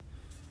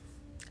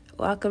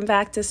Welcome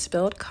back to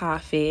Spilled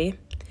Coffee.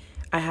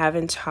 I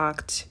haven't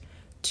talked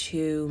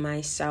to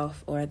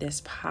myself or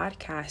this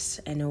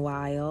podcast in a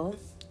while.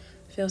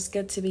 Feels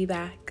good to be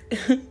back.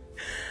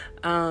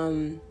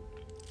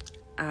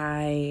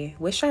 I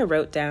wish I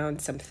wrote down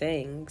some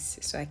things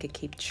so I could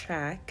keep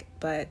track,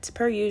 but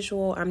per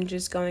usual, I'm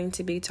just going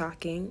to be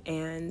talking,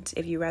 and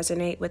if you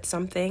resonate with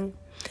something,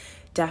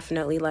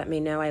 definitely let me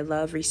know. I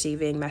love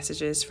receiving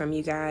messages from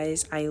you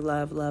guys. I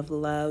love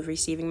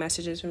receiving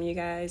messages from you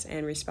guys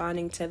and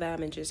responding to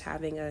them and just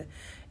having a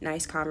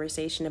nice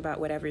conversation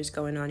about whatever is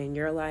going on in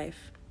your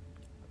life.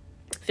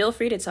 Feel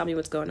free to tell me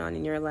what's going on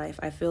in your life.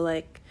 I feel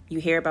like you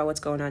hear about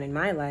what's going on in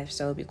my life,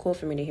 so it'd be cool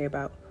for me to hear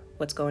about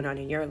what's going on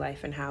in your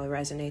life and how it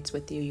resonates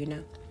with you, you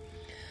know.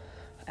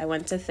 I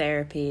went to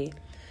therapy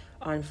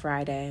on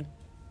Friday,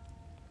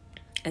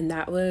 and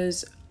that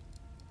was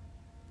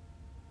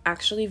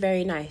actually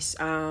very nice.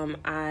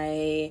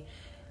 I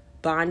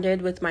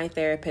bonded with my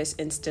therapist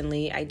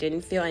instantly. I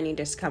didn't feel any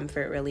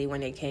discomfort really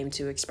when it came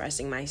to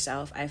expressing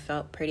myself. I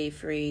felt pretty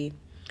free.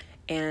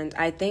 And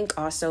I think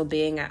also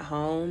being at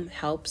home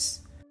helps.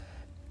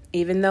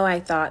 Even though I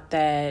thought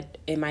that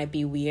it might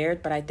be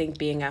weird, but I think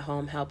being at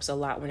home helps a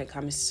lot when it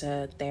comes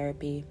to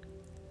therapy.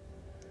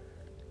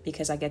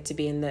 Because I get to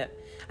be in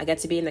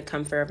the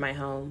comfort of my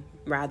home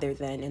rather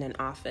than in an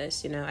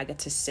office, you know. I get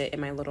to sit in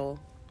my little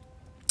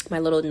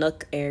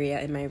nook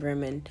area in my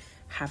room and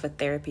have a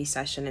therapy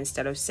session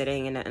instead of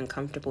sitting in an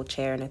uncomfortable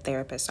chair in a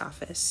therapist's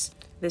office.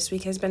 This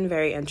week has been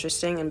very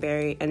interesting and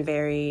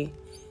very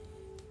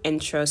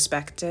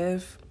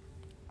introspective.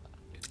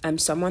 I'm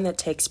someone that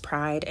takes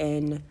pride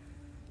in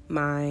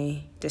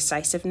my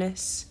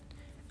decisiveness.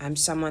 I'm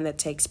someone that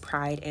takes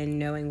pride in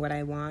knowing what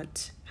I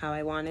want, how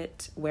I want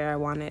it, where I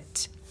want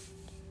it.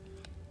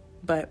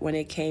 But when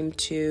it came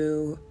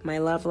to my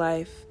love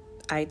life,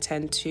 I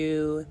tend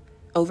to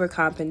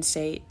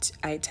overcompensate.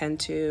 I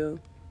tend to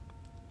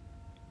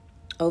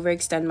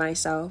overextend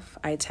myself.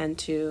 I tend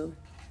to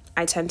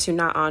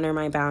not honor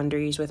my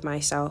boundaries with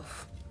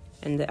myself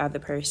and the other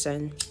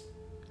person.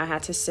 I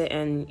had to sit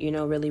and,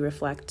 really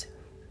reflect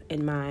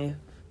in my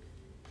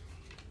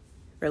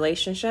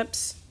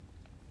relationships.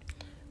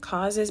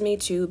 Causes me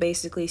to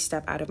basically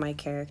step out of my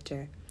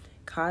character.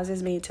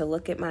 Causes me to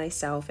look at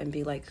myself and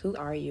be like, who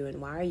are you and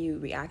why are you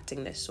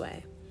reacting this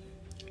way?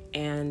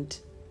 And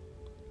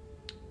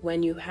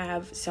when you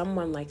have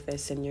someone like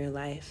this in your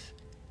life,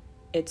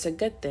 it's a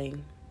good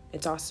thing.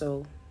 It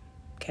also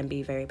can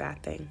be a very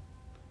bad thing.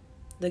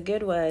 The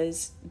good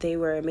was they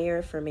were a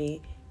mirror for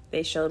me.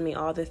 They showed me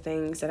all the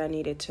things that I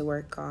needed to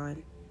work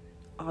on,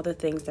 all the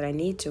things that I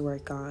need to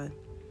work on.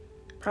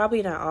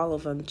 Probably not all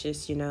of them,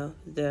 just,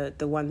 the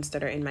ones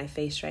that are in my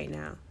face right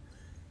now.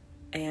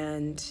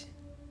 And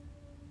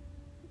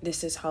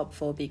this is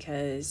helpful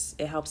because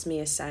it helps me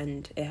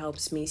ascend. It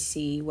helps me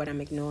see what I'm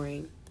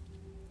ignoring.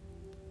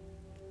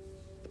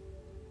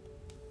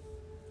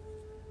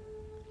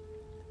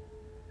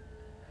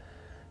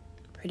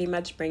 Pretty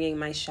much bringing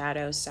my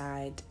shadow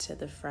side to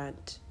the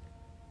front.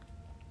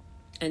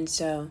 And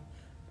so,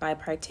 by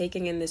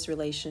partaking in this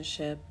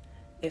relationship,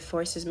 it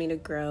forces me to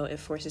grow. It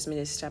forces me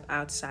to step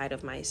outside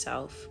of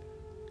myself.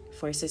 It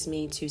forces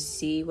me to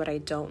see what I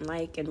don't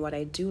like and what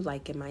I do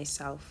like in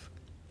myself.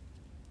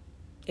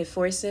 It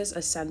forces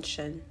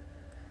ascension.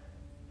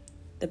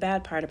 The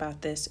bad part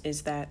about this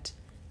is that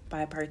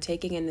by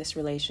partaking in this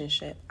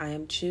relationship, I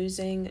am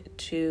choosing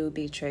to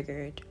be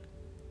triggered.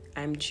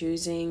 I'm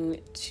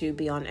choosing to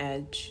be on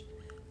edge.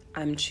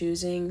 I'm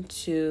choosing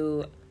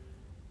to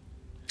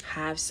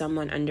have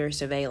someone under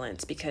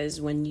surveillance, because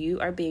when you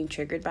are being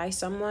triggered by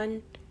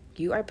someone,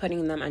 you are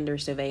putting them under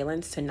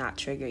surveillance to not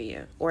trigger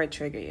you or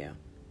trigger you.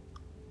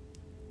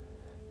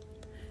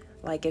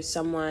 Like if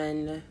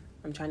someone,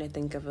 I'm trying to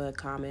think of a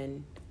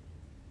common,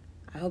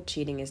 I hope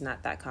cheating is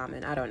not that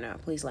common. I don't know.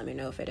 Please let me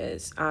know if it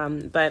is.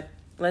 But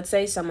let's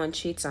say someone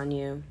cheats on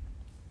you.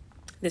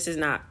 This is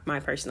not my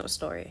personal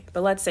story,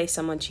 but let's say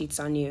someone cheats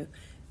on you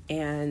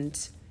and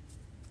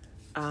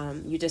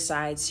you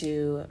decide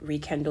to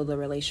rekindle the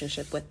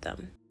relationship with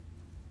them.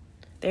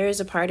 There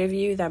is a part of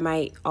you that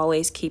might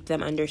always keep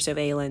them under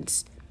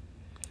surveillance.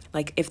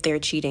 Like if they're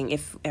cheating,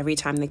 if every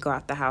time they go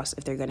out the house,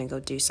 if they're going to go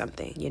do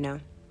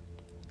something,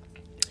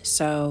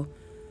 So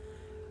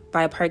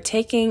by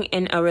partaking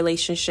in a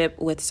relationship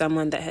with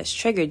someone that has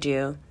triggered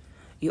you,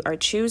 you are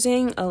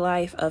choosing a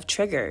life of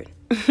triggered.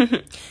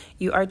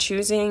 You are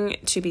choosing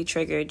to be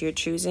triggered. You're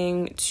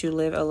choosing to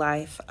live a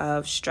life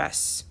of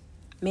stress.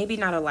 Maybe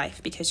not a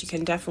life, because you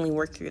can definitely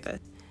work through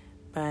this.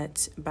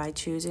 But by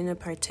choosing to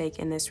partake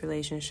in this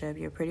relationship,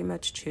 you're pretty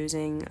much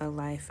choosing a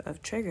life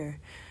of trigger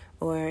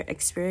or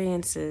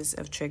experiences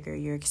of trigger.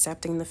 You're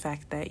accepting the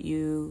fact that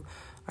you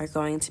are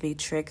going to be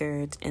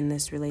triggered in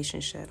this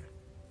relationship.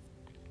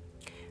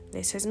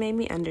 This has made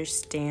me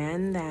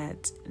understand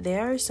that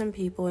there are some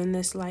people in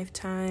this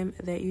lifetime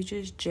that you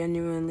just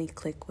genuinely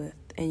click with,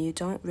 and you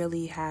don't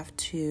really have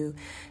to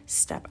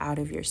step out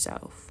of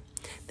yourself.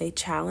 They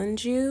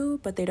challenge you,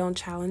 but they don't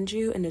challenge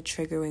you in a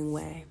triggering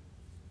way.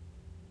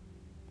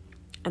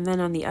 And then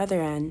on the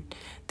other end,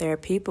 there are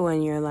people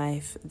in your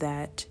life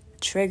that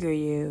trigger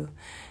you,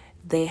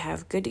 you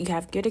have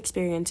good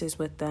experiences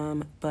with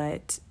them,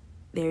 but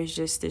there's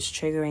just this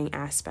triggering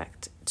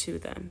aspect to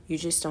them. You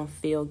just don't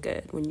feel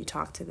good when you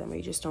talk to them, or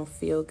you just don't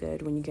feel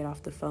good when you get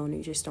off the phone, or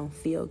you just don't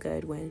feel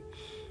good when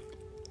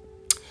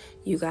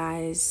you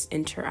guys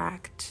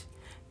interact.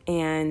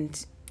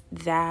 And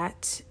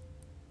that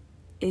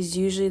is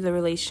usually the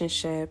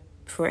relationship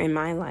in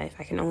my life.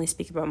 I can only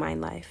speak about my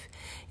life.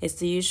 It's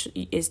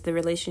the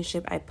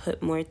relationship I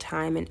put more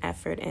time and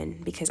effort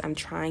in because I'm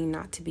trying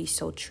not to be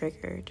so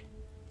triggered.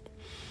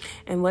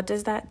 And what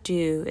does that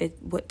do?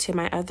 To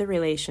my other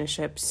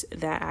relationships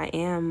that I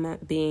am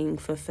being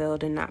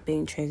fulfilled and not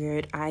being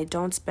triggered, I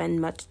don't spend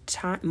much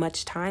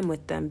time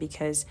with them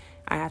because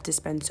I have to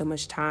spend so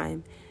much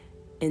time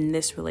in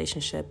this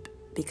relationship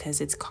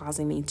because it's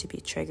causing me to be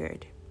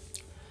triggered.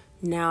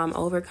 Now I'm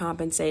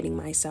overcompensating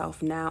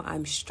myself. Now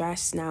I'm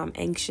stressed. Now I'm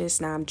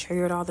anxious. Now I'm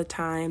triggered all the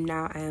time.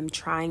 Now I am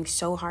trying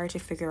so hard to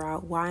figure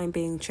out why I'm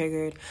being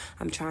triggered.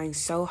 I'm trying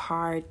so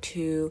hard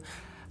to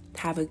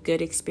have a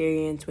good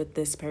experience with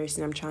this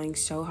person. I'm trying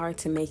so hard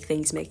to make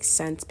things make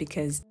sense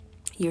because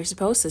you're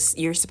supposed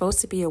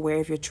to be aware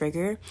of your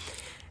trigger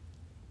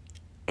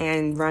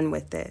and run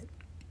with it.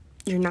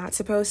 You're not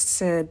supposed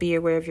to be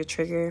aware of your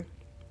trigger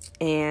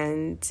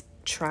and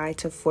try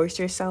to force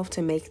yourself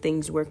to make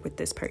things work with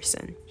this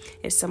person.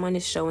 If someone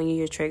is showing you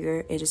your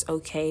trigger, it is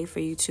okay for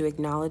you to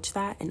acknowledge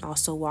that and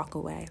also walk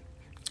away.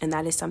 And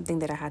that is something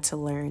that I had to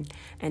learn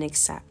and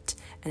accept.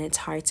 And it's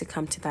hard to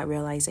come to that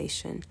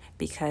realization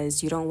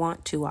because you don't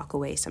want to walk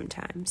away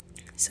sometimes.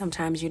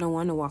 Sometimes you don't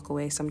want to walk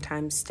away.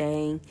 Sometimes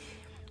staying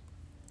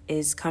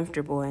is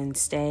comfortable, and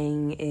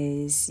staying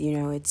is,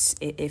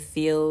 it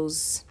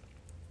feels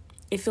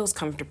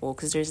comfortable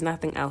because there's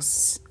nothing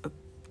else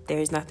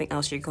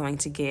you're going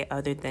to get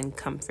other than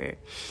comfort.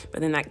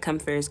 But then that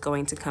comfort is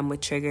going to come with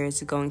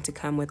triggers, going to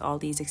come with all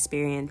these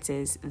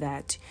experiences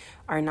that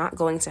are not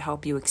going to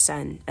help you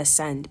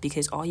ascend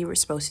because all you were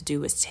supposed to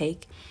do was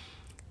take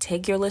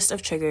your list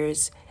of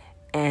triggers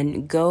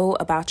and go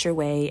about your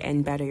way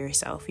and better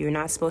yourself. You're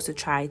not supposed to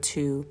try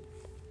to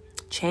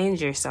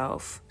change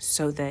yourself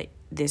so that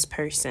this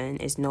person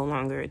is no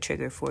longer a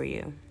trigger for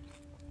you.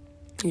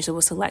 You're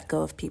supposed to let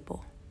go of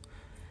people.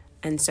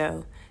 And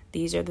so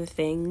these are the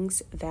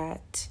things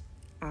that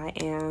I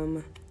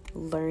am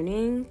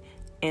learning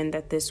and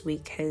that this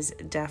week has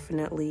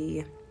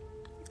definitely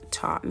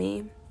taught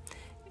me,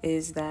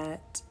 is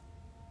that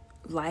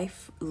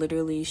life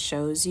literally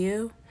shows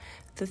you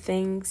the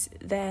things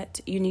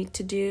that you need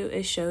to do.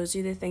 It shows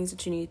you the things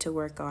that you need to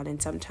work on.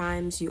 And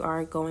sometimes you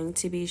are going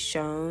to be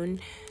shown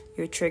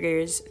your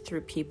triggers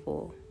through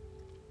people.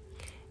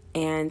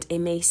 And it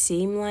may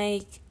seem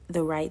like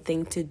the right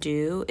thing to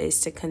do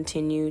is to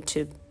continue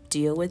to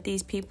deal with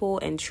these people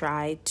and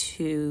try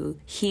to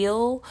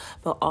heal,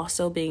 but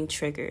also being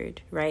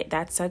triggered, right?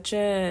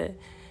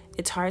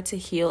 It's hard to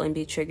heal and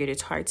be triggered.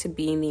 It's hard to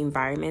be in the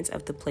environment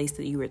of the place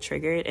that you were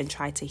triggered and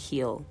try to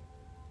heal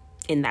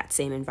in that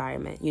same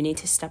environment. You need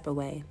to step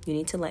away. You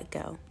need to let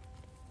go.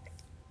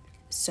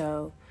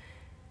 So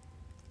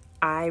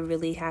I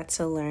really had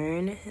to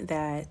learn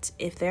that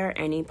if there are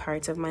any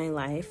parts of my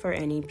life or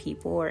any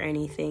people or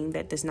anything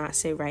that does not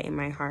sit right in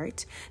my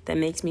heart that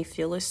makes me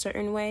feel a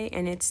certain way,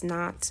 and it's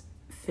not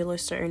feel a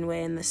certain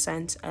way in the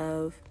sense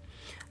of,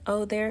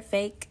 oh, they're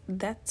fake,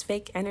 that's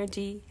fake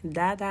energy,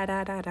 da da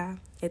da da da.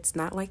 It's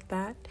not like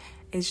that.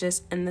 It's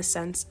just in the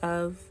sense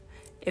of,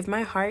 if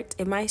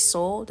my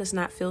soul does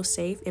not feel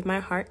safe, if my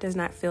heart does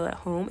not feel at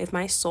home, if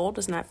my soul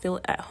does not feel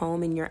at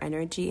home in your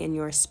energy, in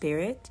your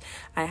spirit,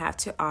 I have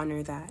to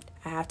honor that.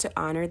 I have to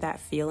honor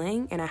that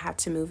feeling, and I have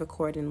to move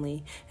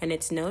accordingly. And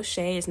it's no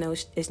shade,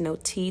 it's no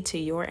tea to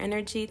your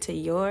energy, to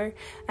your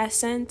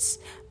essence,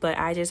 but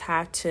I just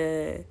have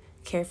to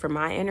care for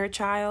my inner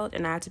child,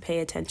 and I have to pay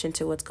attention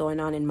to what's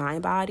going on in my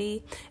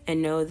body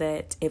and know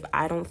that if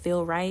I don't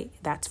feel right,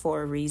 that's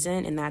for a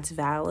reason and that's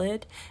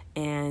valid,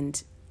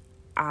 and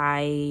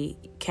I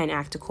can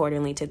act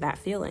accordingly to that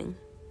feeling.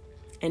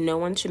 And no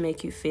one should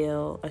make you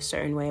feel a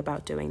certain way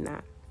about doing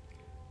that.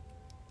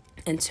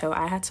 And so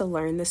I had to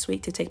learn this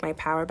week to take my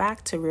power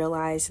back, to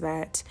realize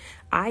that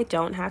I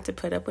don't have to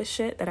put up with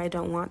shit that I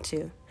don't want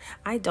to.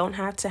 I don't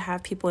have to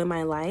have people in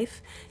my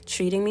life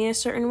treating me a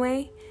certain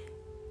way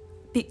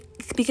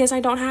because I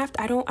don't have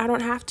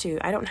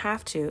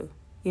to.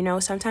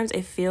 Sometimes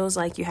it feels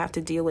like you have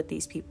to deal with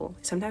these people.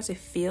 Sometimes it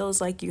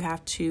feels like you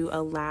have to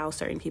allow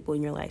certain people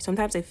in your life.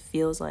 Sometimes it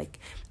feels like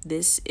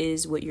this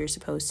is what you're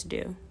supposed to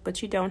do,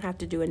 but you don't have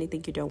to do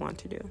anything you don't want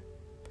to do.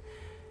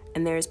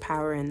 And there's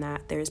power in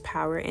that. There's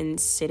power in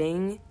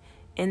sitting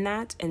in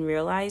that and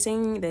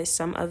realizing that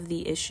some of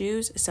the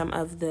issues, some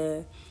of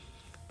the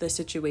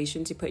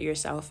situations you put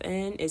yourself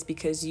in is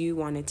because you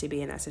wanted to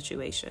be in that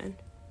situation.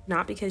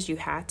 Not because you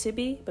had to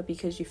be, but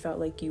because you felt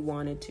like you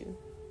wanted to.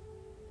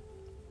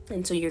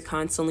 And so you're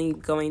constantly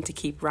going to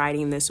keep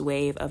riding this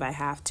wave of I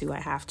have to.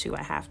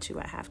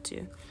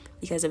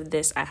 Because of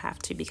this, I have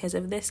to. Because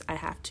of this, I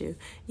have to.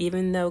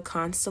 Even though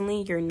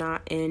constantly you're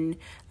not in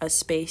a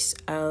space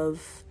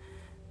of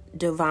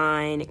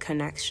divine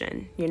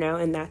connection,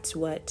 and that's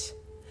what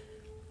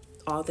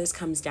all this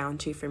comes down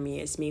to for me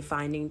is me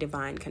finding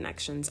divine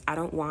connections. I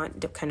don't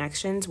want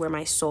connections where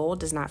my soul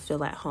does not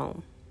feel at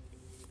home.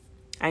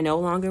 I no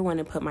longer want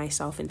to put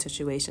myself in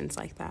situations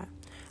like that.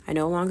 I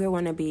no longer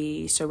want to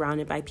be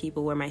surrounded by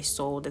people where my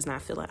soul does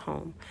not feel at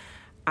home.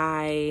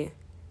 I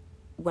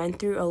went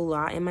through a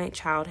lot in my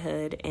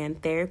childhood,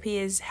 and therapy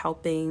is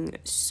helping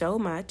so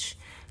much.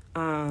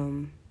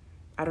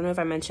 I don't know if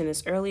I mentioned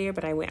this earlier,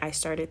 but I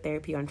started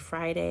therapy on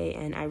Friday,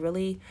 and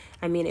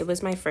it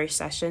was my first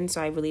session,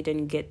 so I really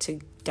didn't get to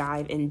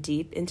dive in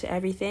deep into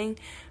everything,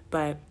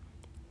 but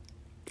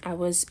I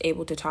was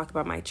able to talk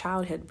about my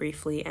childhood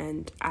briefly,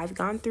 and I've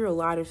gone through a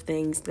lot of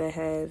things that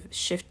have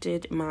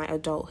shifted my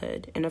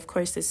adulthood. And of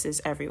course, this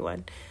is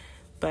everyone,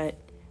 but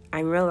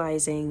I'm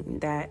realizing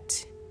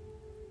that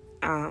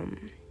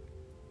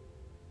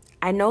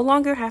I no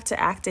longer have to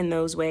act in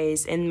those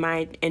ways in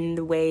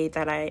the way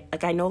that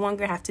I no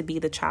longer have to be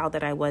the child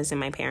that I was in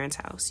my parents'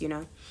 house, you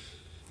know?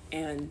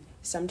 And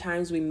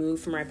sometimes we move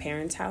from our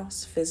parents'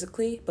 house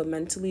physically, but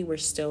mentally we're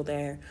still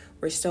there.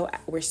 We're still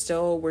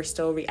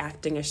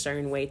reacting a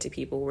certain way to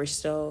people. We're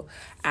still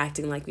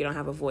acting like we don't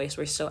have a voice.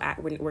 We're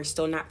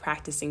still not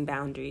practicing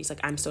boundaries.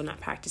 Like, I'm still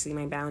not practicing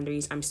my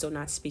boundaries. I'm still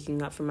not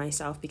speaking up for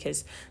myself,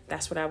 because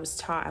that's what I was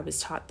taught. I was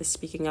taught that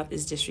speaking up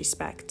is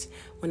disrespect,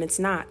 when it's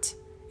not.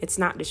 It's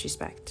not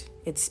disrespect.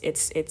 It's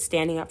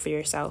standing up for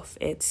yourself.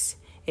 It's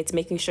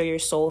making sure your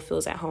soul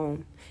feels at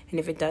home. And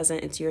if it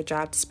doesn't, it's your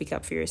job to speak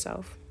up for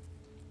yourself.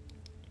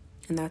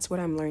 And that's what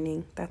I'm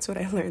learning. That's what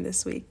I learned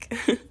this week.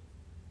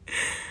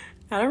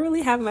 I don't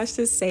really have much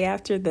to say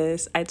after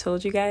this. I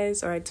told you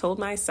guys, or I told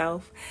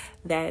myself,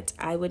 that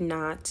I would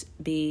not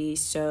be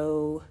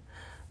so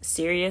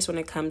serious when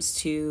it comes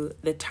to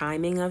the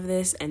timing of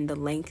this and the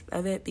length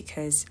of it,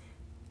 because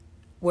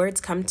words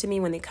come to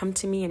me when they come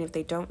to me, and if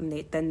they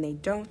don't, then they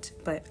don't.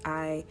 But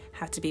I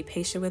have to be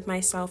patient with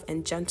myself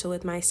and gentle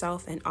with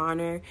myself and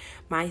honor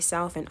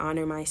myself and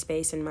honor my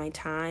space and my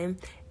time.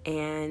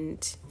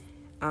 And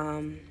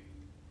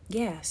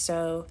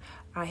so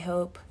I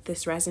hope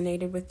this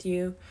resonated with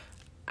you.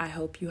 I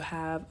hope you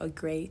have a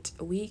great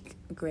week,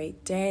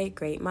 great day,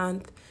 great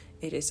month.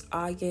 It is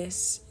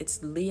August.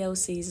 It's Leo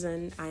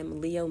season.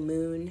 I'm Leo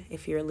moon.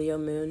 If you're a Leo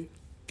moon,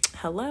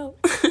 hello.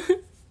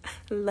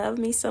 Love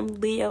me some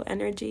Leo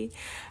energy.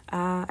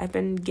 I've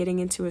been getting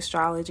into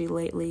astrology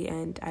lately,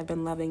 and I've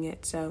been loving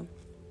it. So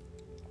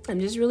I'm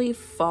just really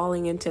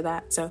falling into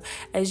that. So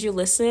as you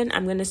listen,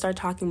 I'm going to start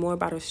talking more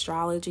about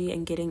astrology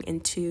and getting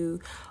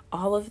into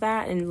all of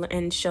that and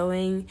not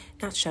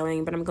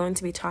showing, but I'm going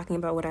to be talking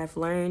about what I've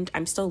learned.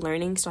 I'm still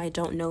learning, so I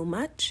don't know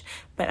much,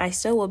 but I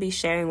still will be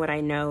sharing what I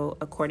know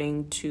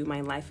according to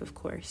my life, of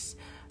course.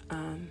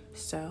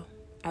 So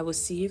I will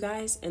see you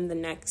guys in the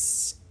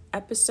next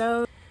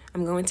episode.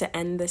 I'm going to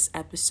end this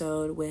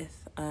episode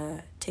with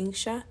a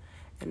tingsha.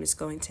 I'm just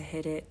going to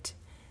hit it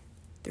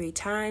 3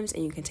 times,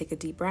 and you can take a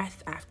deep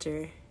breath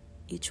after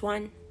each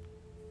one.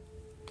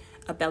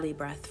 A belly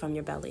breath from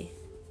your belly.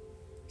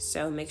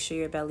 So make sure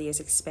your belly is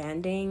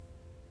expanding.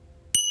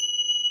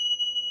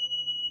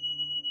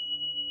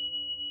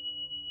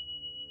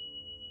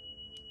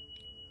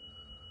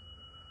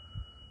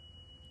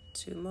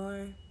 Two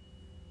more.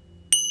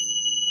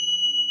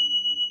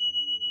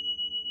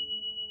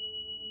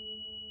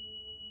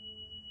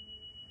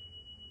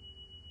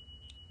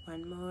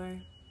 One more.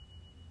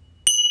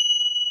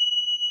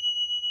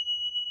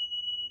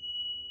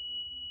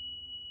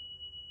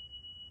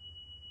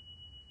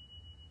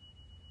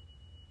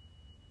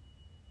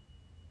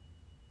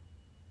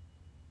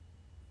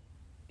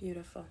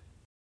 Beautiful.